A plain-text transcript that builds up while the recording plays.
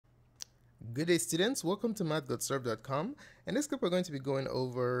Good day, students. Welcome to mathgotserved.com. In this clip, we're going to be going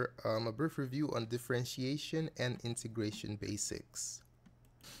over a brief review on differentiation and integration basics.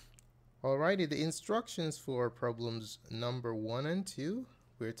 Alrighty, the instructions for problems number 1 and 2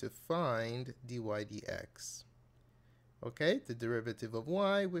 were to find dy dx. Okay, the derivative of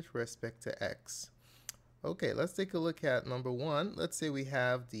y with respect to x. Okay, let's take a look at number 1. Let's say we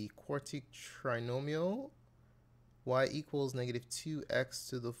have the quartic trinomial y equals negative 2x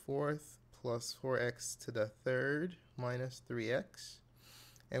to the fourth plus 4x to the third minus 3x.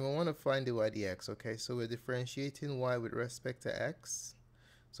 And we want to find dy dx. Okay, so we're differentiating y with respect to x.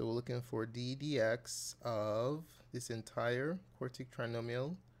 So we're looking for d dx of this entire quartic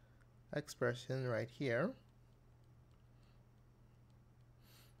trinomial expression right here.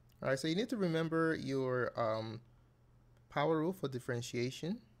 Alright, so you need to remember your power rule for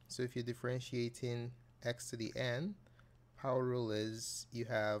differentiation. So if you're differentiating x to the n, power rule is you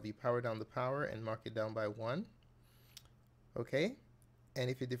power down the power and mark it down by 1. Okay, and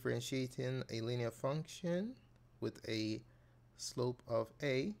if you're differentiating a linear function with a slope of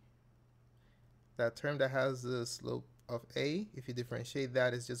a, that term that has the slope of a, if you differentiate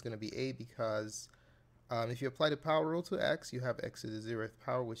that, it's just going to be a, because if you apply the power rule to x, you have x to the 0th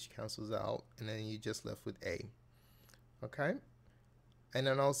power, which cancels out, and then you just left with a. Okay, and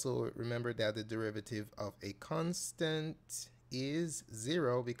then also remember that the derivative of a constant is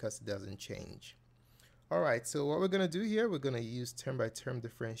 0 because it doesn't change. Alright, so what we're going to do here, we're going to use term by term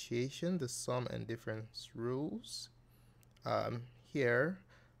differentiation, the sum and difference rules here.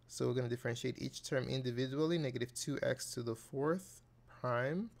 So we're going to differentiate each term individually, negative 2x to the fourth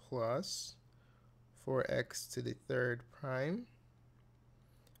prime plus 4x to the third prime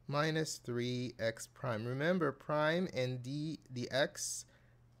minus 3x prime. Remember, prime and the x,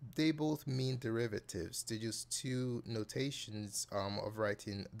 they both mean derivatives. They're just two notations of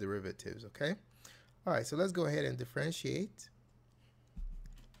writing derivatives, okay? All right, so let's go ahead and differentiate.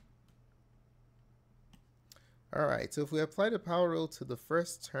 All right, so if we apply the power rule to the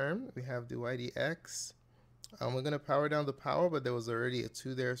first term, we have dy dx. We're going to power down the power, but there was already a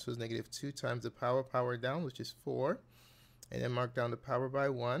 2 there, so it's negative 2 times the power down, which is 4. And then mark down the power by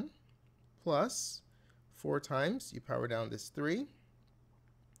 1, plus 4 times, you power down this 3,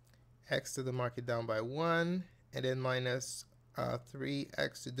 x to the mark it down by 1, and then minus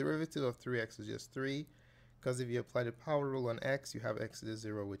 3x. The derivative of 3x is just 3, because if you apply the power rule on x, you have x to the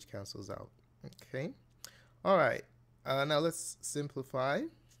 0, which cancels out. Okay, all right, now let's simplify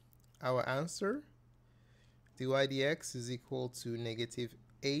our answer. Dy dx is equal to negative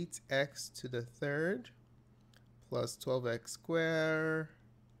 8x to the third plus 12x squared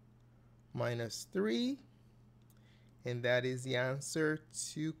minus 3, and that is the answer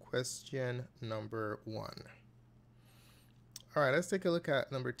to question number 1. All right, let's take a look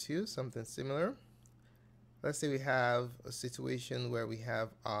at number 2, something similar. Let's say we have a situation where we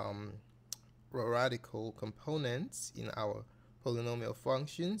have radical components in our polynomial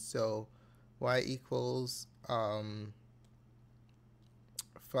function. So y equals 5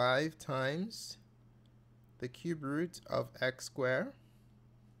 times the cube root of x squared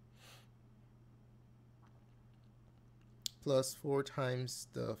plus 4 times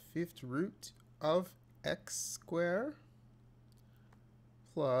the 5th root of x squared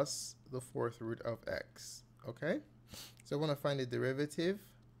plus the 4th root of x. Okay, so I want to find the derivative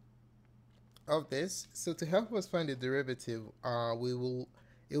of this. So to help us find the derivative, it will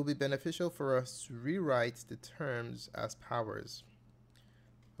be beneficial for us to rewrite the terms as powers.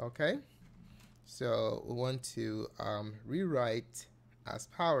 Okay, so we want to rewrite as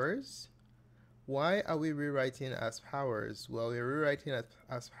powers. Why are we rewriting as powers? Well, we're rewriting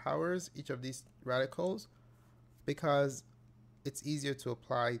as powers each of these radicals because it's easier to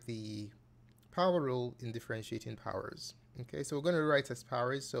apply the power rule in differentiating powers. Okay, so we're going to rewrite as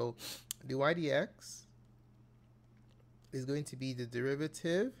powers. So dy dx is going to be the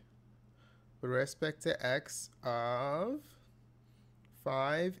derivative with respect to x of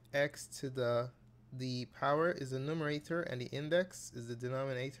 5x to the power is the numerator and the index is the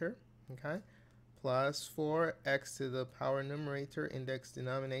denominator, okay, plus 4x to the power numerator, index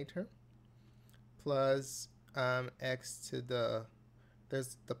denominator, plus x to the,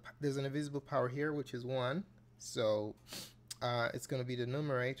 there's an invisible power here, which is 1, so it's going to be the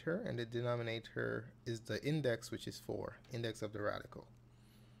numerator, and the denominator is the index, which is 4, index of the radical.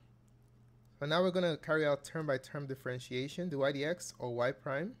 So now we're going to carry out term by term differentiation. Dy dx or y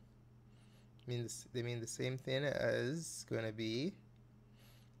prime they mean the same thing as going to be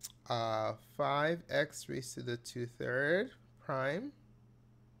 5x raised to the 2/3 prime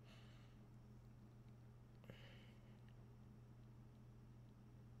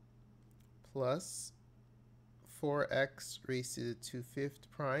plus 4x raised to the 2/5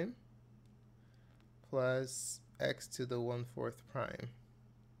 prime plus x to the 1/4 prime.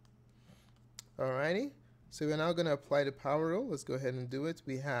 Alrighty, so we're now going to apply the power rule. Let's go ahead and do it.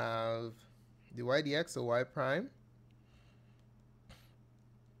 We have dy dx of y prime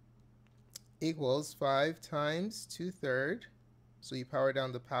equals 5 times 2/3. So you power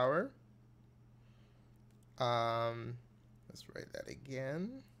down the power. Let's write that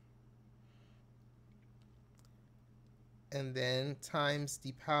again. And then times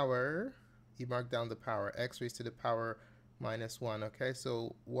the power, you mark down the power, x raised to the power minus 1, okay?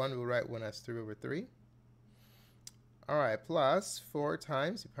 So 1, we'll write 1 as 3/3. All right, plus 4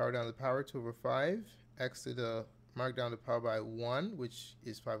 times, you power down the power, 2/5, x to the, mark down the power by 1, which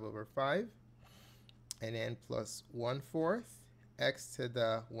is 5/5, and then plus 1/4, x to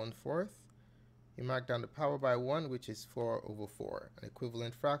the 1/4. You mark down the power by 1, which is 4/4, an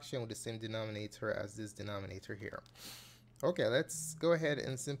equivalent fraction with the same denominator as this denominator here. Okay, let's go ahead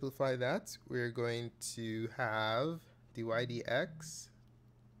and simplify that. We're going to have dy dx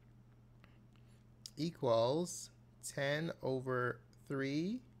equals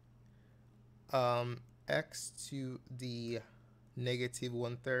 10/3 x to the negative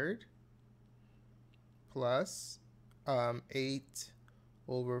 1/3 plus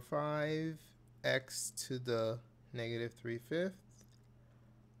 8/5 x to the negative 3/5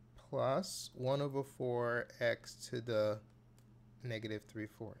 plus 1/4 x to the negative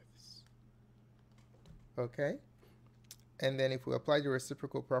 3/4. Okay, and then if we apply the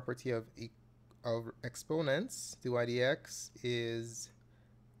reciprocal property of exponents, dy dx is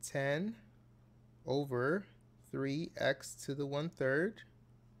 10/3x to the 1/3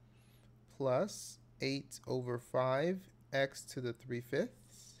 plus 8/5 x to the 3/5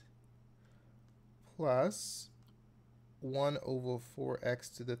 plus 1/4 x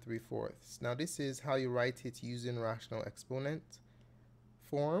to the 3/4. Now this is how you write it using rational exponent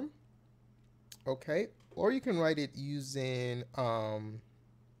form. Okay, or you can write it using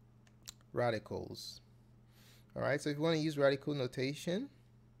radicals. All right, so if you want to use radical notation,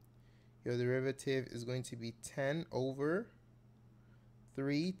 your derivative is going to be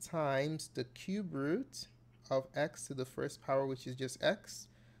 10/3 times the cube root of x to the first power, which is just x.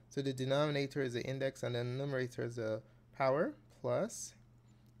 So the denominator is the index and the numerator is the power, plus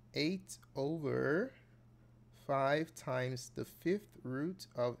 8/5 times the 5th root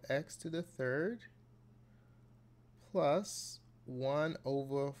of x to the 3rd plus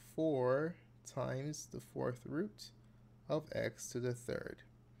 1/4 times the 4th root of x to the 3rd.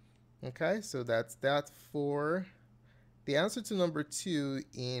 Okay, so that's that for the answer to number 2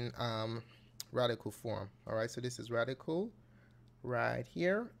 in radical form. All right, so this is radical right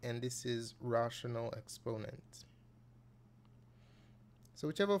here, and this is rational exponent. So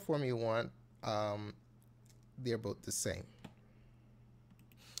whichever form you want, they're both the same.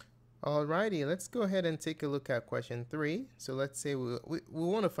 Alrighty, let's go ahead and take a look at question 3. So let's say we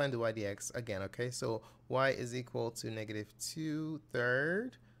want to find the y dx again, okay? So y is equal to negative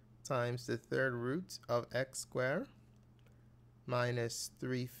 2/3 times the 3rd root of x squared minus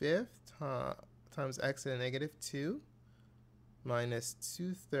 3/5 times x to the negative 2 minus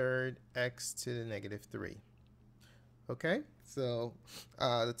 2/3 x to the negative 3. Okay, so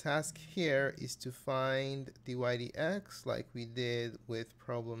the task here is to find dy dx like we did with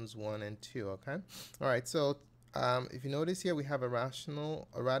problems 1 and 2, okay? All right, so if you notice here, we have a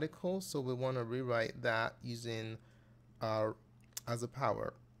radical, so we want to rewrite that using as a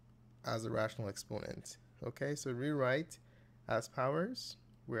power, as a rational exponent. Okay, so rewrite as powers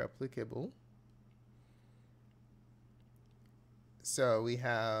where applicable. So we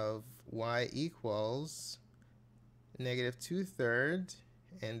have y equals negative 2/3,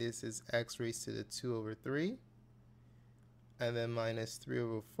 and this is x raised to the 2/3, and then minus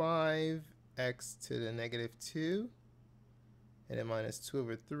 3/5 x to the negative 2, and then minus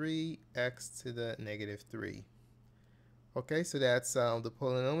 2/3 x to the negative 3. Okay, so that's the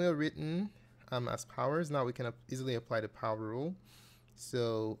polynomial written as powers. Now we can easily apply the power rule.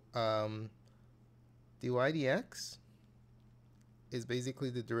 So dy dx is basically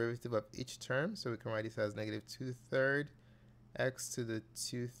the derivative of each term, so we can write this as negative 2/3 x to the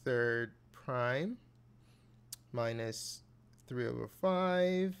 2/3 prime minus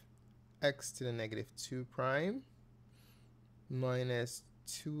 3/5 x to the negative 2 prime minus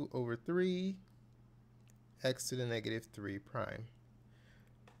 2/3 x to the negative 3 prime.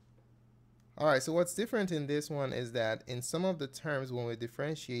 All right, so what's different in this one is that in some of the terms when we're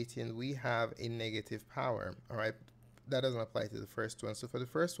differentiating, we have a negative power. All right, that doesn't apply to the first one. So for the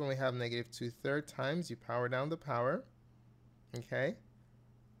first one, we have negative 2/3 times, you power down the power, okay?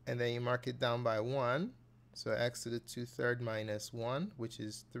 and then you mark it down by 1. So x to the 2/3 minus 1, which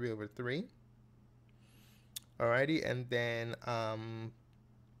is 3/3. Alrighty, and then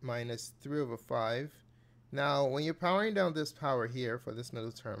minus 3/5. Now, when you're powering down this power here for this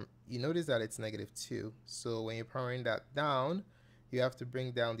middle term, you notice that it's -2. So when you're powering that down, you have to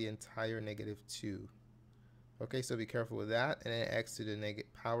bring down the entire -2. Okay, so be careful with that. And then x to the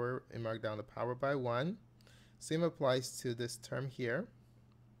negative power, and mark down the power by 1. Same applies to this term here.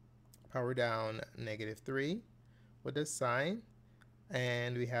 Power down -3 with the sign.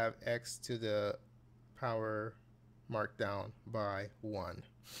 And we have x to the power marked down by 1.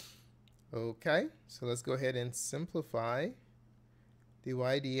 Okay, so let's go ahead and simplify.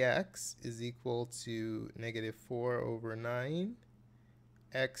 dy dx is equal to -4/9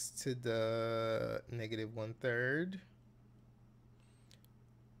 x to the -1/3,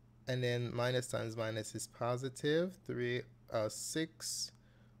 and then minus times minus is positive,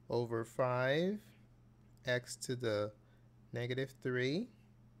 6/5 x to the -3,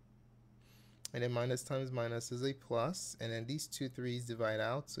 and then minus times minus is a plus, and then these two 3's divide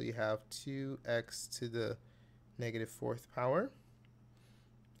out, so you have 2x to the -4th power,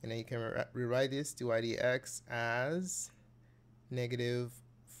 and then you can rewrite this dy dx as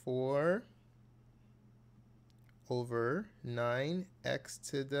 -4/9 x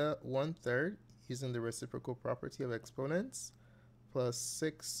to the 1/3 using the reciprocal property of exponents, plus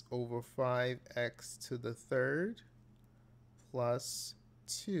 6/5 x to the 3rd plus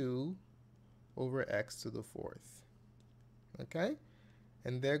 2/x to the 4th. Okay,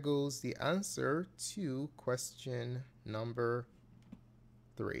 and there goes the answer to question number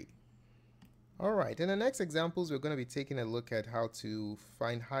 3. All right, in the next examples, we're going to be taking a look at how to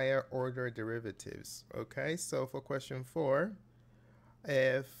find higher order derivatives. Okay, so for question 4,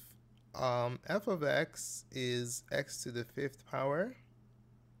 if f of x is x to the 5th power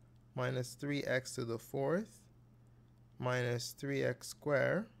minus 3x to the 4th minus 3x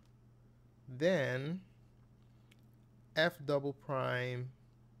squared, then f double prime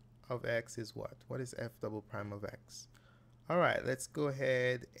of x is what? What is f double prime of x? All right, let's go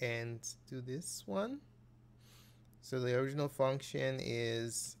ahead and do this one. So the original function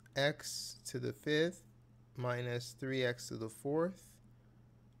is x to the 5th minus 3x to the 4th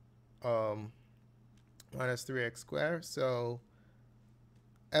minus 3x squared. So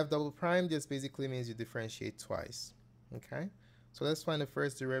f double prime just basically means you differentiate twice. Okay, so let's find the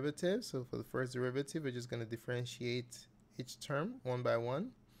first derivative. So for the first derivative, we're just going to differentiate each term one by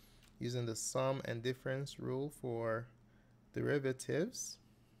one using the sum and difference rule for derivatives.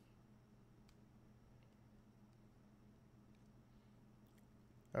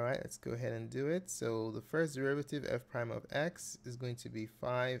 All right, let's go ahead and do it. So the first derivative, f prime of x, is going to be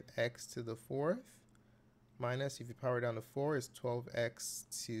 5x to the 4th minus, if you power down to 4, is 12x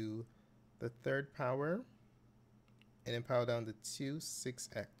to the 3rd power, and then power down to 2,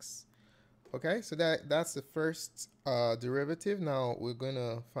 6x. Okay, so that's the first derivative. Now we're going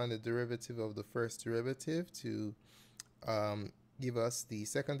to find the derivative of the first derivative to give us the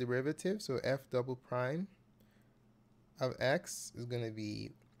second derivative. So f double prime of x is going to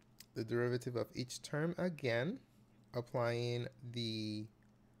be the derivative of each term again, applying the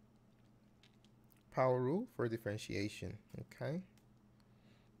power rule for differentiation. Okay.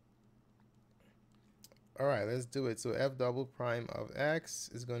 All right, let's do it. So f double prime of x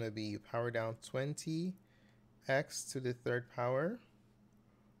is going to be power down 20 x to the 3rd power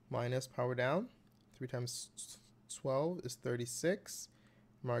minus power down 3 times 12 is 36,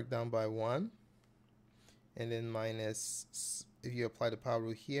 marked down by 1, and then minus, if you apply the power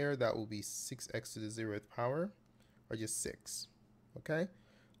rule here, that will be 6x to the 0th power, or just 6. Okay,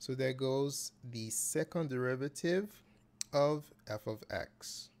 so there goes the second derivative of f of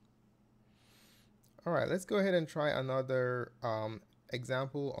x. All right, let's go ahead and try another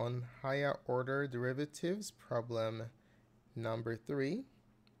example on higher order derivatives, problem number 3.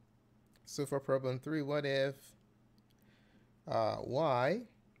 So for problem 3, what if y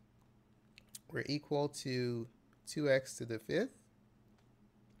were equal to 2x to the 5th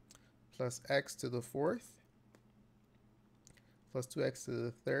plus x to the 4th plus 2x to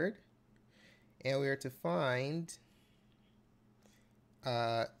the 3rd, and we are to find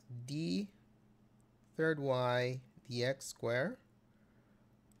d third y dx squared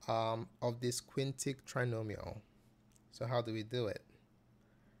of this quintic trinomial. So how do we do it?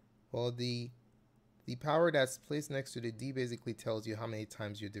 Well, the power that's placed next to the d basically tells you how many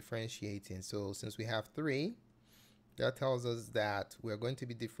times you're differentiating. So since we have 3, that tells us that we're going to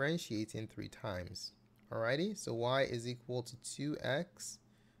be differentiating 3 times. Alrighty, so y is equal to 2x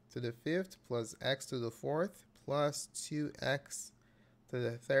to the 5th plus x to the 4th plus 2x to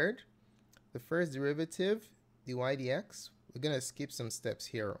the third. The first derivative, dy dx, we're going to skip some steps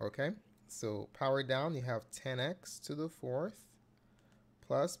here, okay? So power down, you have 10x to the fourth,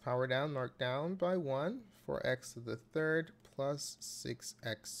 plus power down, marked down by 1, 4x to the third, plus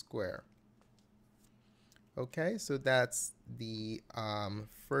 6x squared. Okay, so that's the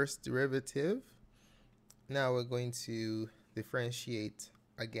first derivative. Now we're going to differentiate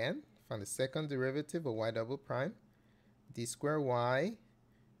again. Find the second derivative of y double prime, d squared y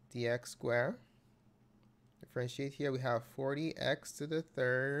dx squared. Differentiate here, we have 40x to the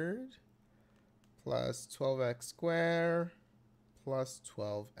third plus 12x squared plus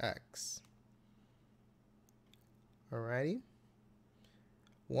 12x. Alrighty.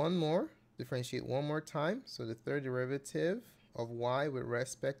 One more. Differentiate one more time. So the third derivative of y with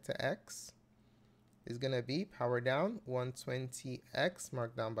respect to x is going to be power down 120x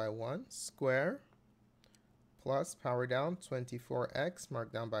marked down by 1 square plus power down 24x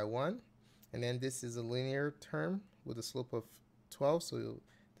marked down by 1. And then this is a linear term with a slope of 12. So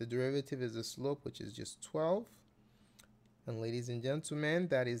the derivative is the slope, which is just 12. And ladies and gentlemen,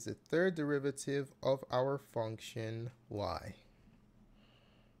 that is the third derivative of our function y.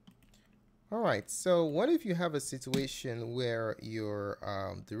 All right, so what if you have a situation where your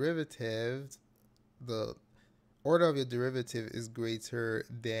derivative, the order of your derivative is greater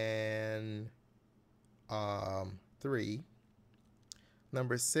than 3.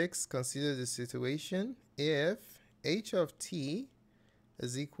 Number 6, consider the situation if h of t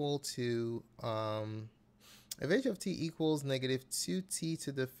is equal to, if h of t equals negative 2t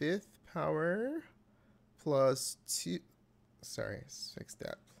to the 5th power plus 2, sorry, let's fix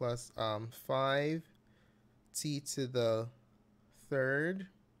that, plus 5t to the 3rd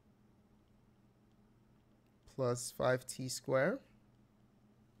plus 5t squared,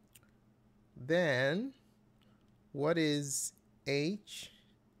 then what is h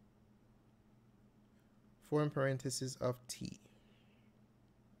for in parentheses of t?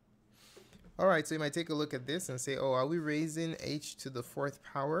 All right, so you might take a look at this and say, oh, are we raising h to the 4th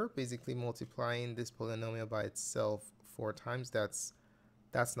power, basically multiplying this polynomial by itself 4 times? That's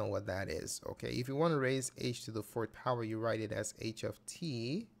not what that is. Okay, if you want to raise h to the 4th power, you write it as h of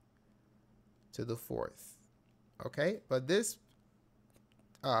t to the 4th. Okay, but this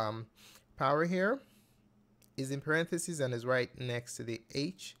power here is in parentheses and is right next to the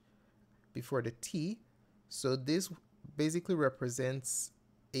h before the t. So this basically represents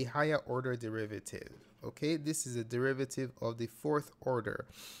a higher order derivative. Okay, this is a derivative of the 4th order.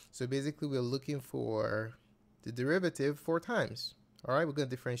 So basically we're looking for the derivative 4 times. All right, we're going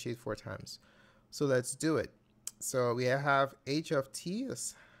to differentiate 4 times. So let's do it. So we have h of t,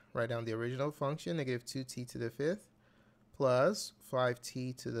 let's write down the original function, negative 2t to the 5th plus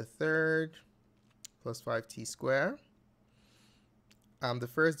 5t to the 3rd plus 5t squared. The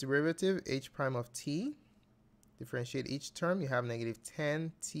first derivative, h prime of t, differentiate each term, you have negative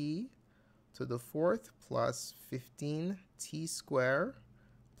 10t to the 4th plus 15t squared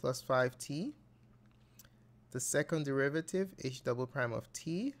plus 5t. The second derivative, h double prime of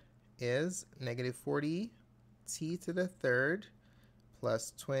t, is negative 40t to the 3rd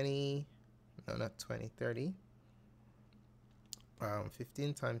plus 20, no, not 20, 30.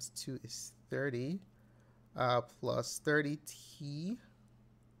 15 times 2 is 30, plus 30t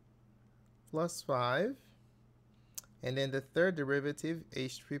plus 5. And then the third derivative,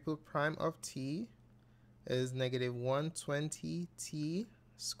 h triple prime of t, is negative 120t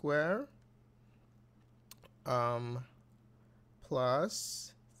squared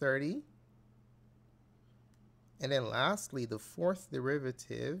plus 30. And then lastly, the fourth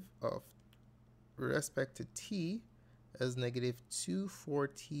derivative of respect to t is negative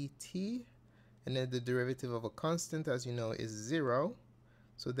 240t. And then the derivative of a constant, as you know, is 0.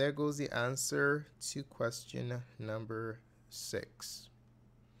 So there goes the answer to question number 6.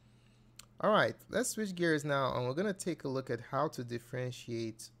 All right, let's switch gears now, and we're going to take a look at how to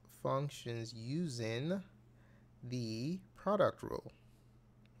differentiate functions using the product rule.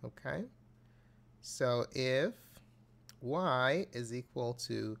 Okay, so if y is equal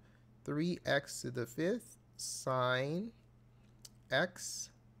to 3x to the 5th sine x,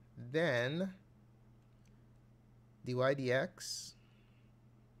 then dy dx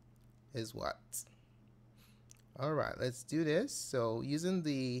is what? All right, let's do this. So using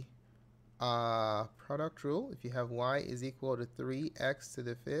the product rule, if you have y is equal to 3x to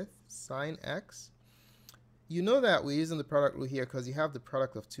the 5th sine x, you know that we're using the product rule here because you have the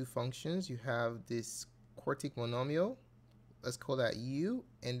product of 2 functions. You have this quartic monomial, let's call that u,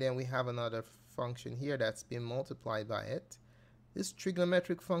 and then we have another function here that's been multiplied by it, this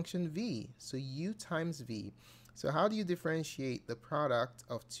trigonometric function v, so u times v. So how do you differentiate the product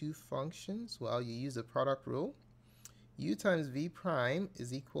of two functions? Well, you use the product rule. U times v prime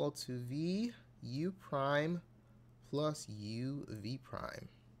is equal to v u prime plus u v prime.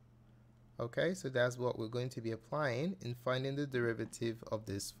 Okay, so that's what we're going to be applying in finding the derivative of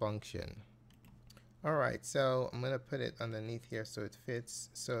this function. All right, so I'm going to put it underneath here so it fits.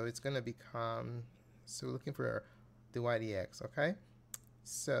 So it's going to become, so we're looking for dy dx, okay?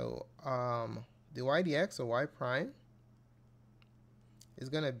 So dy dx, or y prime, is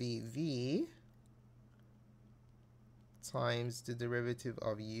going to be v times the derivative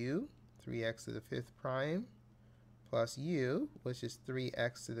of u, 3x to the fifth prime, plus u, which is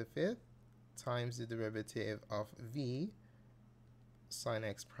 3x to the fifth, times the derivative of v sine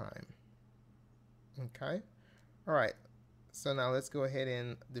x prime. Okay, all right, so now let's go ahead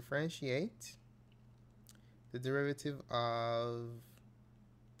and differentiate. The derivative of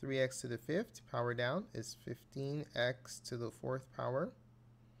 3x to the fifth power down is 15x to the fourth power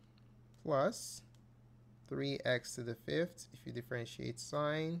plus 3x to the fifth. If you differentiate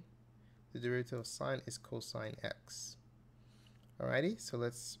sine, the derivative of sine is cosine x. Alrighty, so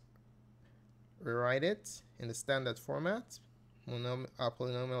let's rewrite it in the standard format.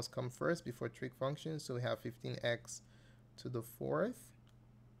 Polynomials come first before trig functions, so we have 15x to the fourth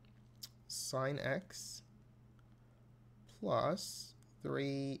sine x plus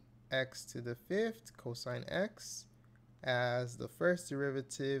 3x to the fifth cosine x as the first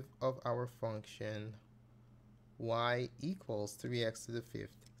derivative of our function y equals 3x to the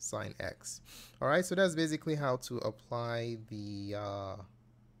fifth sine x. All right, so that's basically how to apply the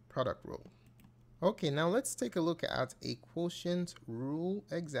product rule. Okay, now let's take a look at a quotient rule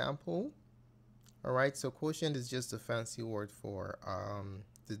example. All right, so quotient is just a fancy word for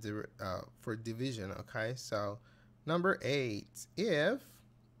division. Okay, so number 8, if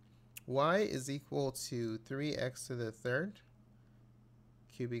y is equal to 3x to the third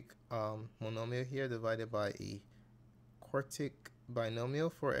cubic monomial here divided by a quartic binomial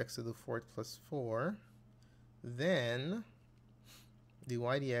 4x to the fourth plus 4, then dy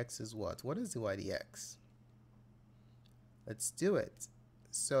dx is what? What is dy dx? Let's do it.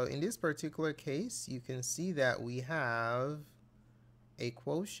 So in this particular case, you can see that we have a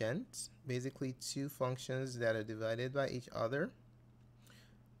quotient, basically two functions that are divided by each other.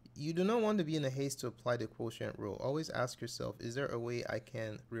 You do not want to be in a haste to apply the quotient rule. Always ask yourself, is there a way I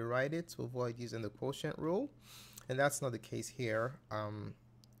can rewrite it to avoid using the quotient rule? And that's not the case here.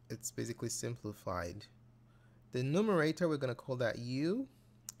 It's basically simplified. The numerator, we're going to call that u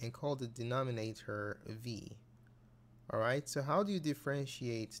and call the denominator v. All right, so how do you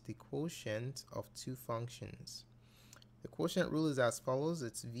differentiate the quotient of two functions? The quotient rule is as follows.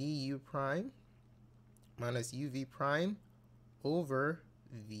 It's vu prime minus uv prime over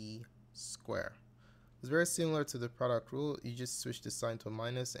v square. It's very similar to the product rule. You just switch the sign to a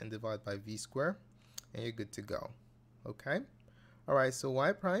minus and divide by v square, and you're good to go. Okay? All right, so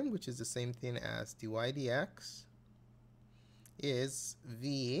y prime, which is the same thing as dy dx, is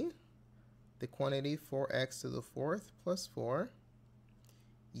v, the quantity 4x to the fourth plus 4,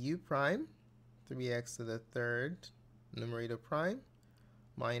 u prime, 3x to the third, numerator prime,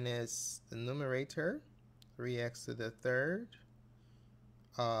 minus the numerator, 3x to the third,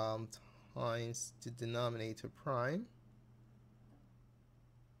 times the denominator prime,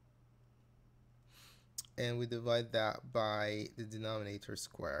 and we divide that by the denominator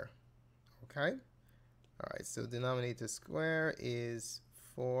square. Okay? All right, so denominator square is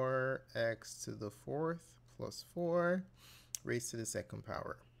 4x to the fourth plus 4 raised to the second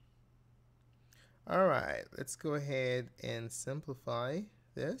power. All right, let's go ahead and simplify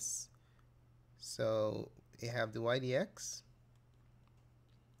this. So we have dy dx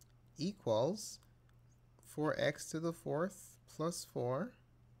equals 4x to the fourth plus 4.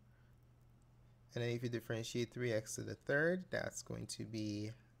 And then if you differentiate 3x to the third, that's going to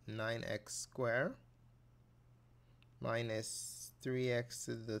be 9x squared minus 3x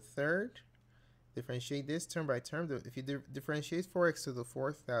to the third. Differentiate this term by term. If you differentiate 4x to the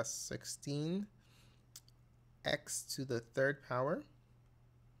fourth, that's 16x to the third power.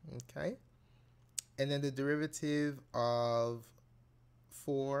 Okay. And then the derivative of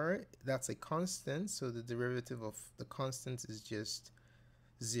 4, that's a constant. So the derivative of the constant is just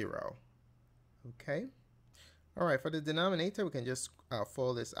 0. Okay. All right, for the denominator, we can just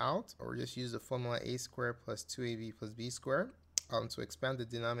fold this out or just use the formula a squared plus 2ab plus b squared to expand the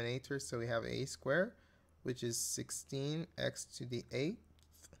denominator. So we have a squared, which is 16x to the 8th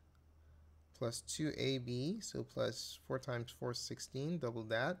plus 2ab, so plus 4 times 4 is 16, double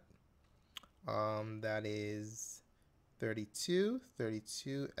that. That is 32,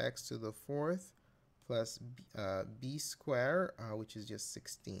 32x to the 4th plus b squared, which is just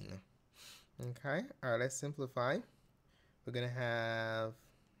 16. Okay, all right, let's simplify. We're going to have,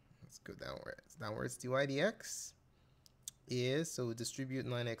 let's go downwards. Downwards, dy dx is, so we distribute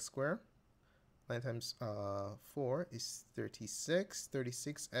 9x squared. 9 times 4 is 36.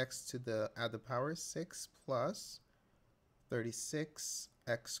 36x to the add the power 6 plus 36x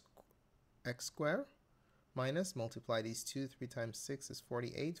squared minus, multiply these two. 3 times 6 is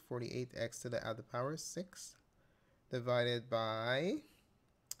 48. 48x to the add the power 6 divided by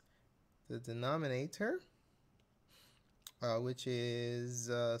the denominator, which is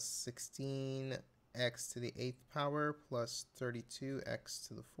 16x to the 8th power plus 32x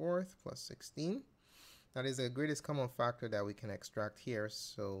to the 4th plus 16. That is the greatest common factor that we can extract here.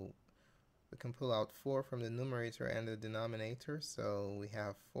 So we can pull out 4 from the numerator and the denominator. So we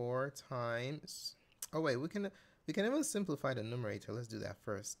have 4 times, oh wait, we can even simplify the numerator. Let's do that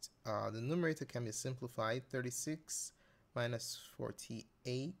first. The numerator can be simplified. 36 minus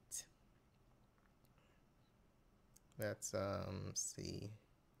 48. That's see,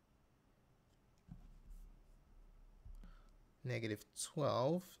 negative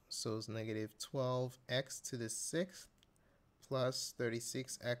 12. So it's negative 12x to the 6th plus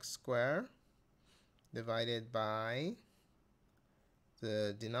 36x squared divided by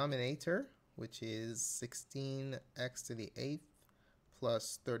the denominator, which is 16x to the 8th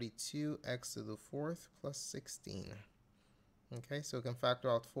plus 32x to the 4th plus 16. Okay, so we can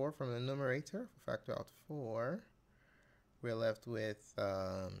factor out 4 from the numerator. If we factor out 4, we're left with,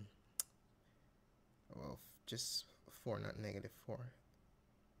 well, just 4, not negative 4.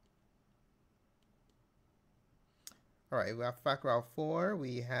 All right, we have factor out 4.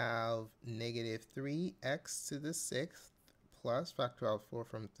 We have negative 3x to the 6th plus, factor out 4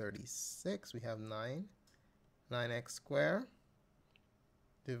 from 36. We have 9x squared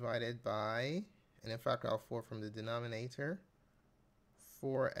divided by, and then factor out 4 from the denominator,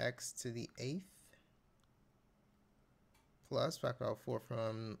 4x to the 8th plus, factor out 4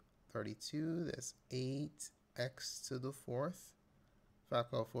 from 32. That's 8x to the 4th.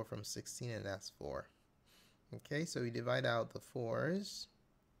 Factor out 4 from 16, and that's 4. Okay, so we divide out the 4's,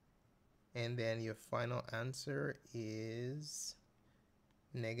 and then your final answer is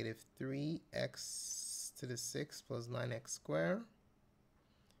negative 3x to the 6th plus 9x squared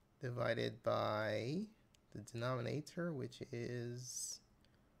divided by the denominator, which is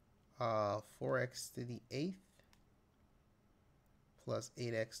 4x to the 8th plus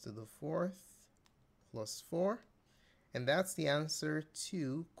 8x to the 4th plus 4. And that's the answer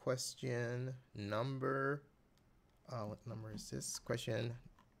to question number, what number is this? Question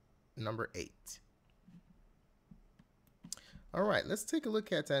number 8. All right, let's take a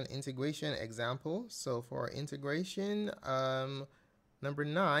look at an integration example. So for integration number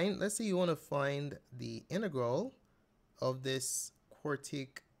 9, let's say you want to find the integral of this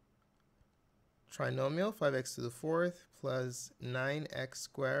quartic trinomial, 5x to the 4th plus 9x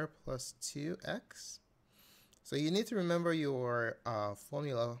squared plus 2x. So you need to remember your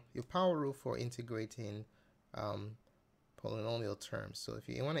formula, your power rule for integrating polynomial terms. So if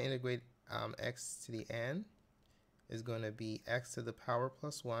you want to integrate x to the n, is going to be x to the power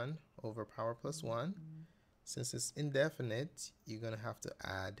plus 1 over power plus 1. Since it's indefinite, you're going to have to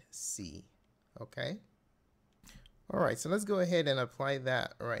add c. Okay? All right, so let's go ahead and apply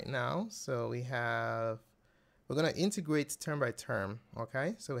that right now. So we're going to integrate term by term.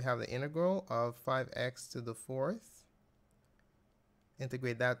 Okay? So we have the integral of 5x to the 4th.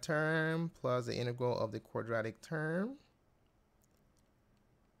 Integrate that term plus the integral of the quadratic term.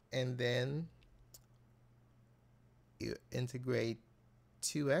 And then you integrate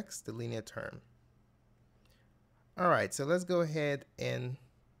 2x, the linear term. All right, so let's go ahead and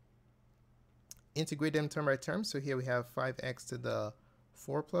integrate them term by term. So here we have 5x to the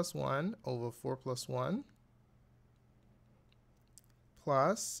 4 plus 1 over 4 plus 1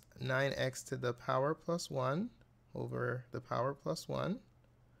 plus 9x to the power plus 1 over the power plus 1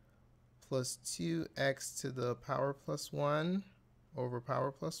 plus 2x to the power plus 1 over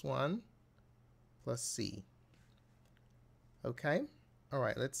power plus 1 plus c. Okay, all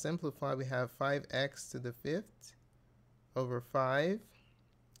right, let's simplify. We have 5x to the 5th over 5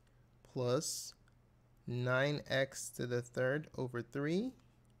 plus 9x to the 3rd over 3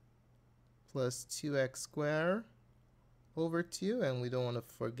 plus 2x squared over 2, and we don't want to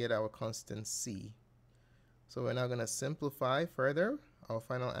forget our constant c. So we're now going to simplify further. Our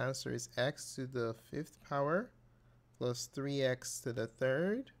final answer is x to the 5th power plus 3x to the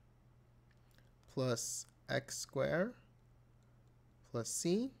 3rd plus x squared plus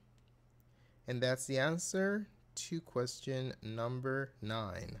c. And that's the answer to question number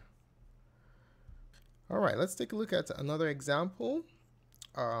 9. All right, let's take a look at another example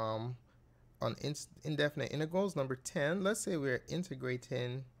on indefinite integrals. Number 10, let's say we're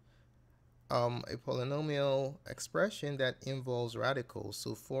integrating a polynomial expression that involves radicals.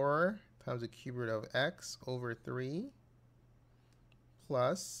 So 4 times the cube root of x over 3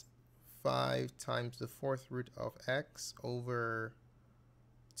 plus 5 times the fourth root of x over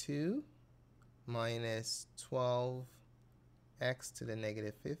 2 minus 12x to the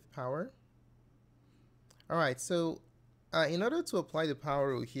negative fifth power. All right, so in order to apply the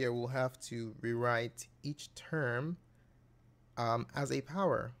power rule here, we'll have to rewrite each term as a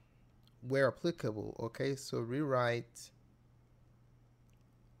power where applicable. Okay, so rewrite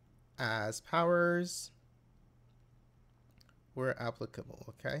as powers where applicable.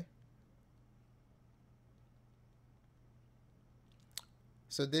 Okay,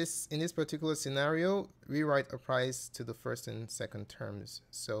 so in this particular scenario, rewrite applies to the first and second terms.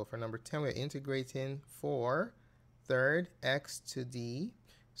 So for number 10, we're integrating 4/3 x to d.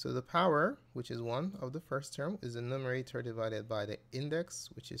 So the power, which is 1 of the first term, is the numerator divided by the index,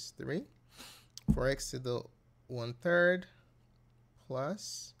 which is 3. 4x to the 1/3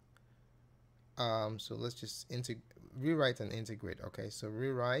 plus, so let's just rewrite and integrate. Okay, so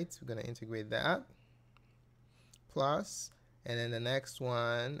rewrite, we're going to integrate that, plus, and then the next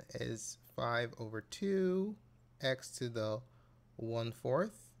one is 5 over 2, x to the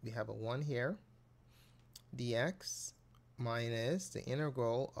 1/4, we have a 1 here, dx, minus the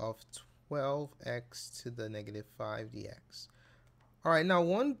integral of 12x to the negative 5 dx. All right, now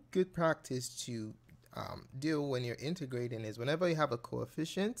one good practice to do when you're integrating is whenever you have a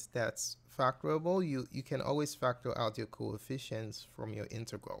coefficient that's factorable, you can always factor out your coefficients from your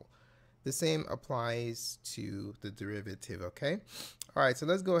integral. The same applies to the derivative, okay? All right, so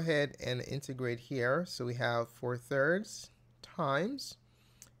let's go ahead and integrate here. So we have 4/3 times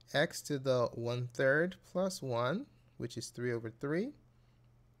x to the 1/3 plus 1, which is 3 over 3,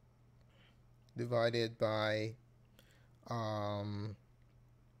 divided by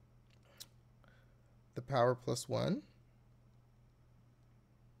the power plus 1,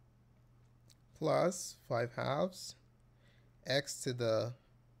 plus 5/2 x to the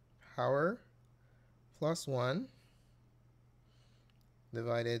power plus 1,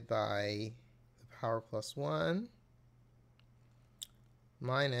 divided by the power plus 1,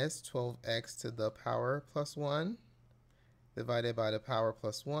 minus 12x to the power plus 1, divided by the power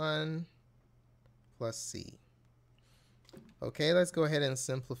plus 1, plus c. Okay, let's go ahead and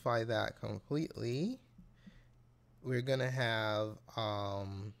simplify that completely. We're going to have,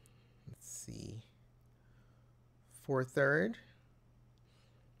 let's see, 4/3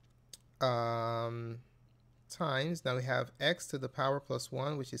 times, now we have x to the power plus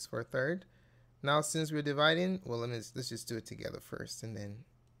 1, which is 4/3. Now since we're dividing, well, let's just do it together first and then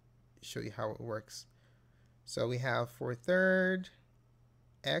show you how it works. So we have 4/3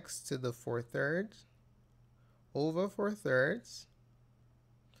 x to the 4/3 over 4/3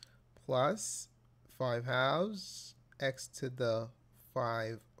 plus 5/2 x to the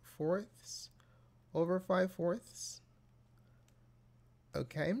 5/4 over 5/4.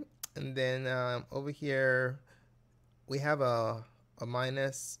 Okay, and then over here we have a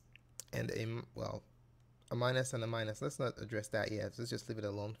minus and a minus and a minus. Let's not address that yet. Let's just leave it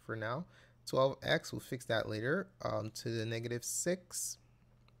alone for now. 12x, we'll fix that later, to the negative 6.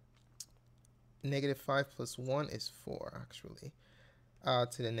 Negative 5 plus 1 is 4, actually.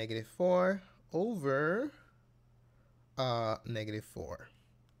 To the negative 4 over negative 4.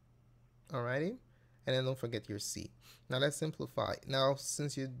 Alrighty? And then don't forget your c. Now let's simplify. Now,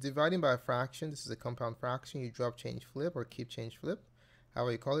 since you're dividing by a fraction, this is a compound fraction, you drop, change, flip, or keep, change, flip,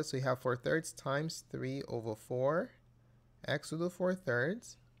 however you call it. So you have 4/3 times 3 over 4, x to the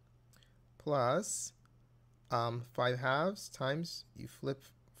 4/3, plus 5/2 times, you flip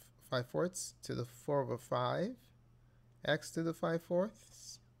 5/4 to the 4 over 5, x to the 5/4,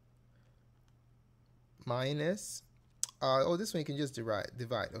 minus, this one you can just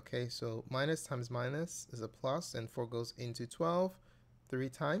divide, okay? So minus times minus is a plus, and 4 goes into 12, 3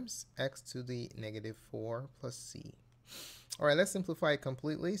 times x to the negative 4 plus c. All right, let's simplify it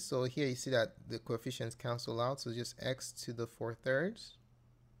completely. So here you see that the coefficients cancel out, so just x to the 4/3,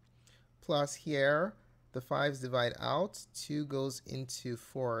 plus here the 5's divide out, 2 goes into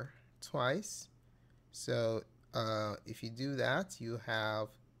 4 twice. So if you do that, you have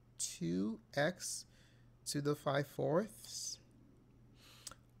 2x to the 5/4,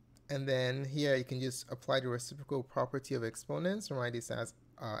 and then here you can just apply the reciprocal property of exponents and write this as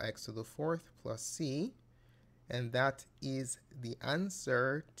x to the 4th plus c, and that is the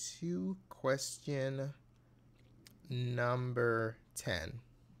answer to question number 10.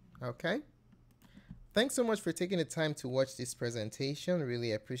 Okay, Thanks so much for taking the time to watch this presentation.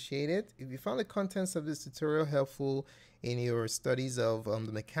 Really appreciate it. If you found the contents of this tutorial helpful in your studies of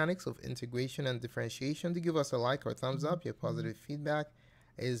the mechanics of integration and differentiation, do give us a like or thumbs up. Your positive feedback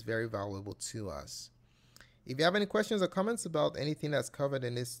is very valuable to us. If you have any questions or comments about anything that's covered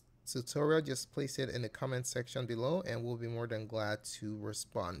in this tutorial, just place it in the comment section below and we'll be more than glad to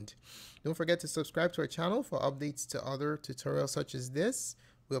respond. Don't forget to subscribe to our channel for updates to other tutorials such as this.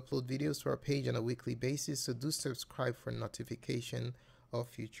 We upload videos to our page on a weekly basis, so do subscribe for notification of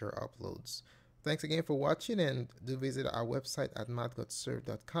future uploads. Thanks again for watching, and do visit our website at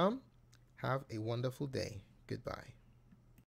mathgotserved.com. Have a wonderful day. Goodbye.